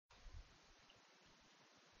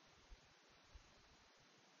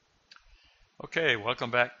Okay,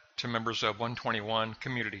 welcome back to members of 121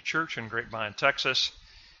 Community Church in Grapevine, Texas,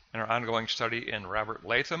 and our ongoing study in Robert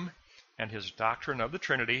Letham and his doctrine of the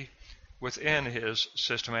Trinity within his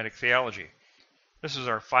systematic theology. This is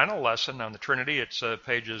our final lesson on the Trinity. It's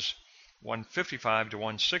pages 155 to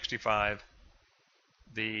 165.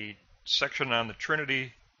 The section on the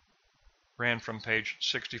Trinity ran from page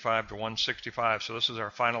 65 to 165, so this is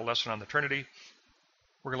our final lesson on the Trinity.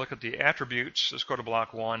 We're going to look at the attributes. Let's go to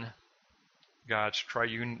block 1. God's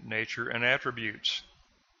triune nature and attributes.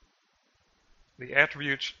 The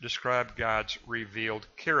attributes describe God's revealed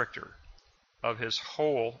character of his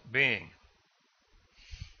whole being.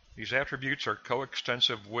 These attributes are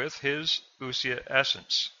coextensive with his ousia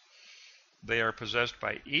essence. They are possessed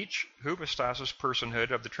by each hypostasis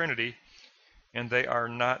personhood of the Trinity, and they are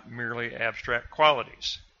not merely abstract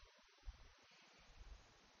qualities.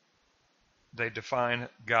 They define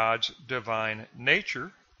God's divine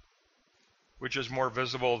nature, which is more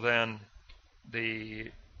visible than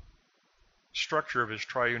the structure of his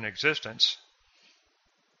triune existence.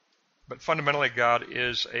 But fundamentally, God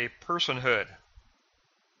is a personhood,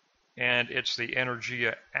 and it's the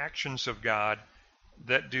energia actions of God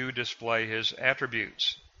that do display his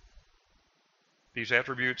attributes. These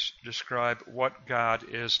attributes describe what God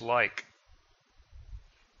is like.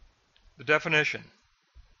 The definition: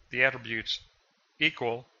 the attributes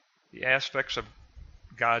equal the aspects of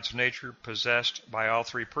God's nature possessed by all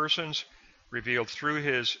three persons, revealed through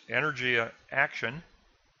his energia action.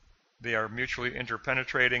 They are mutually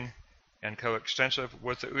interpenetrating and coextensive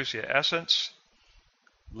with the ousia essence.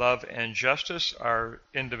 Love and justice are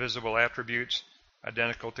indivisible attributes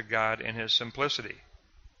identical to God in his simplicity.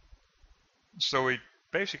 So we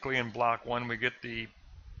basically, in block 1, we get the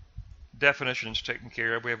definitions taken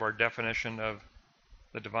care of. We have our definition of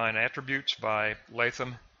the divine attributes by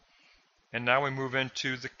Letham. And now we move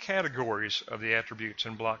into the categories of the attributes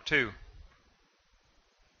in block 2.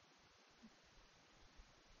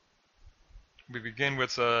 We begin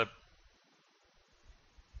with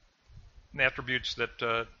attributes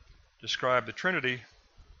that describe the Trinity.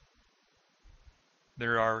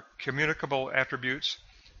 There are communicable attributes,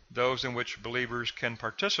 those in which believers can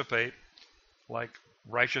participate, like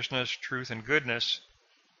righteousness, truth, and goodness.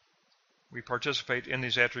 We participate in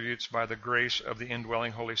these attributes by the grace of the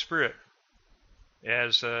indwelling Holy Spirit,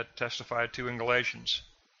 as testified to in Galatians.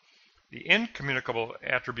 The incommunicable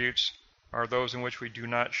attributes are those in which we do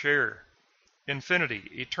not share: infinity,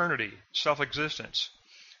 eternity, self-existence,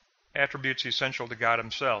 attributes essential to God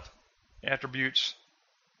himself, attributes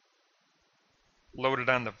located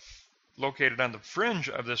on the fringe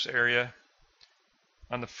of this area,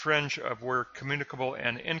 on the fringe of where communicable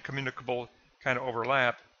and incommunicable kind of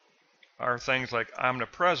overlap, are things like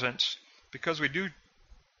omnipresence, because we do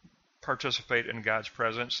participate in God's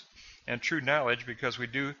presence, and true knowledge, because we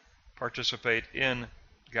do participate in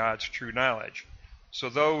God's true knowledge. So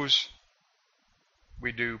those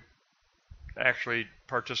we do actually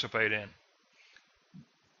participate in.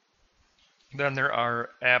 Then there are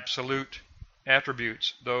absolute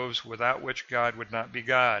attributes, those without which God would not be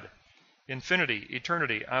God: infinity,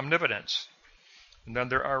 eternity, omnipotence. And then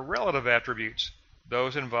there are relative attributes,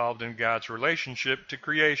 those involved in God's relationship to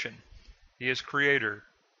creation. He is creator,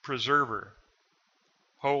 preserver,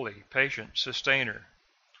 holy, patient, sustainer.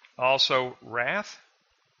 Also, wrath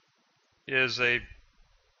is an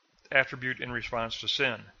attribute in response to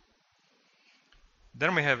sin.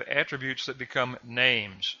 Then we have attributes that become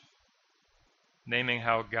names, naming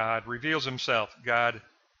how God reveals himself, God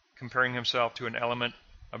comparing himself to an element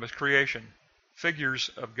of his creation, figures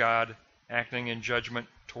of God acting in judgment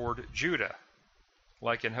toward Judah,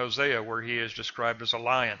 like in Hosea, where he is described as a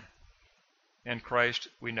lion, and Christ,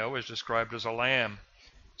 we know, is described as a lamb.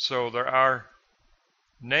 So there are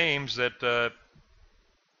names that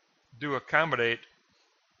do accommodate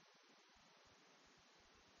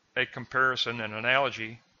a comparison and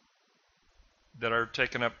analogy that are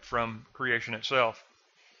taken up from creation itself.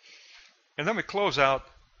 And then we close out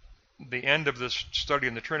the end of this study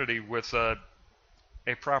in the Trinity with a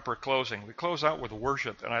proper closing. We close out with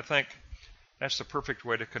worship, and I think that's the perfect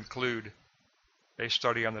way to conclude a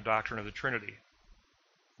study on the doctrine of the Trinity.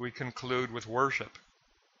 We conclude with worship.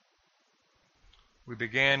 We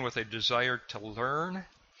began with a desire to learn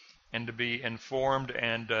and to be informed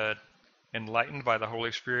and enlightened by the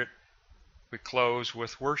Holy Spirit. We close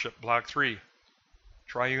with worship. Block 3.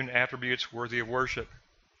 Triune attributes worthy of worship.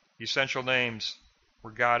 Essential names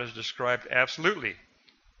where God is described absolutely: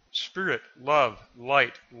 Spirit, love,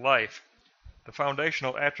 light, life. The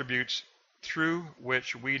foundational attributes through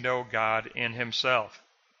which we know God in himself.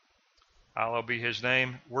 Hallowed be his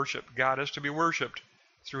name. Worship. God is to be worshipped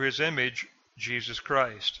through his image, Jesus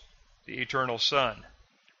Christ, the eternal Son,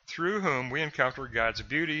 through whom we encounter God's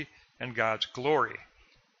beauty and God's glory,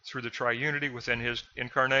 through the triunity within his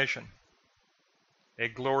incarnation, a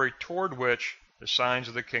glory toward which the signs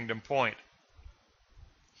of the kingdom point.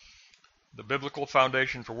 The biblical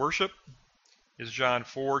foundation for worship is John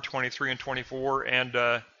 4:23 and 24,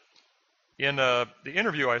 and in the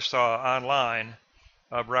interview I saw online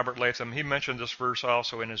of Robert Letham, he mentioned this verse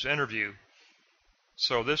also in his interview.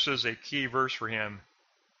 So this is a key verse for him.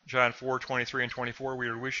 John 4:23 and 24, we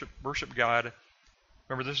are to worship God.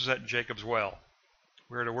 Remember, this is at Jacob's well.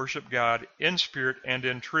 We are to worship God in spirit and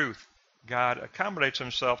in truth. God accommodates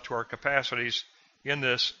himself to our capacities in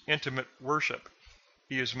this intimate worship.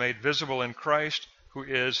 He is made visible in Christ, who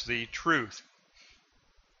is the truth.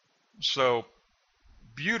 So,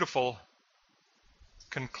 beautiful,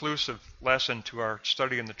 conclusive lesson to our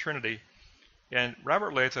study in the Trinity. And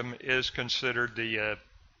Robert Letham is considered the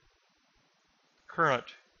current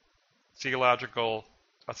theological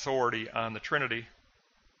authority on the Trinity.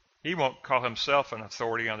 He won't call himself an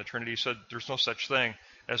authority on the Trinity. He said there's no such thing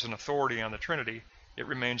as an authority on the Trinity. It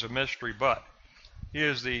remains a mystery, but he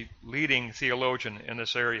is the leading theologian in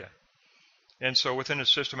this area. And so within his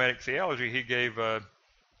systematic theology, he gave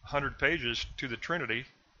 100 pages to the Trinity,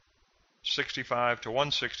 65 to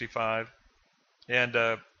 165,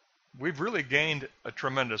 and we've really gained a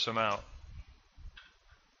tremendous amount,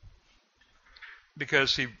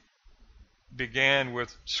 because he began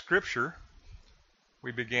with Scripture.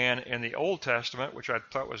 We began in the Old Testament, which I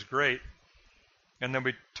thought was great, and then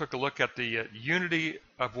we took a look at the unity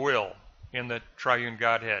of will in the triune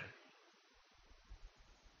Godhead,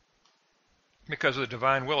 because the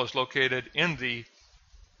divine will is located in the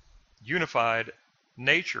unified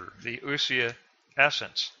nature, the ousia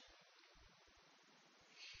essence.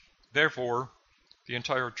 Therefore, the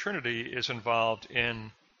entire Trinity is involved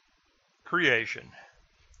in creation,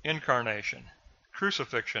 incarnation,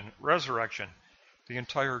 crucifixion, resurrection. The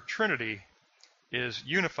entire Trinity is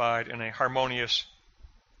unified in a harmonious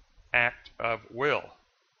act of will.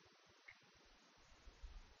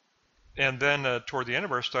 And then toward the end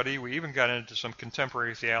of our study, we even got into some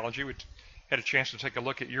contemporary theology. We had a chance to take a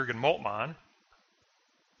look at Jürgen Moltmann,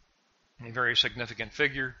 a very significant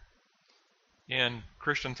figure in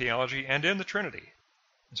Christian theology and in the Trinity.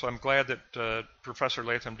 And so I'm glad that Professor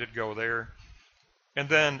Letham did go there. And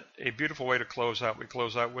then a beautiful way to close out, we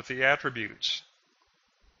close out with the attributes,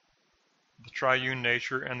 the triune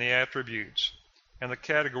nature and the attributes, and the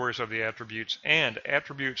categories of the attributes, and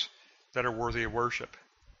attributes that are worthy of worship.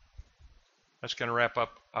 That's going to wrap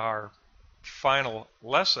up our final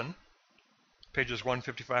lesson, pages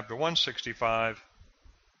 155 to 165,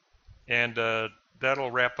 and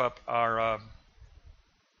that'll wrap up our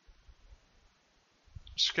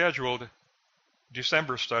scheduled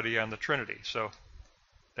December study on the Trinity. So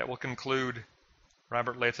that will conclude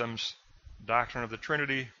Robert Latham's Doctrine of the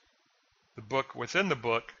Trinity, the book within the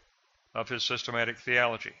book of his systematic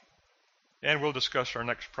theology. And we'll discuss our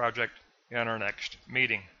next project in our next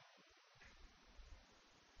meeting.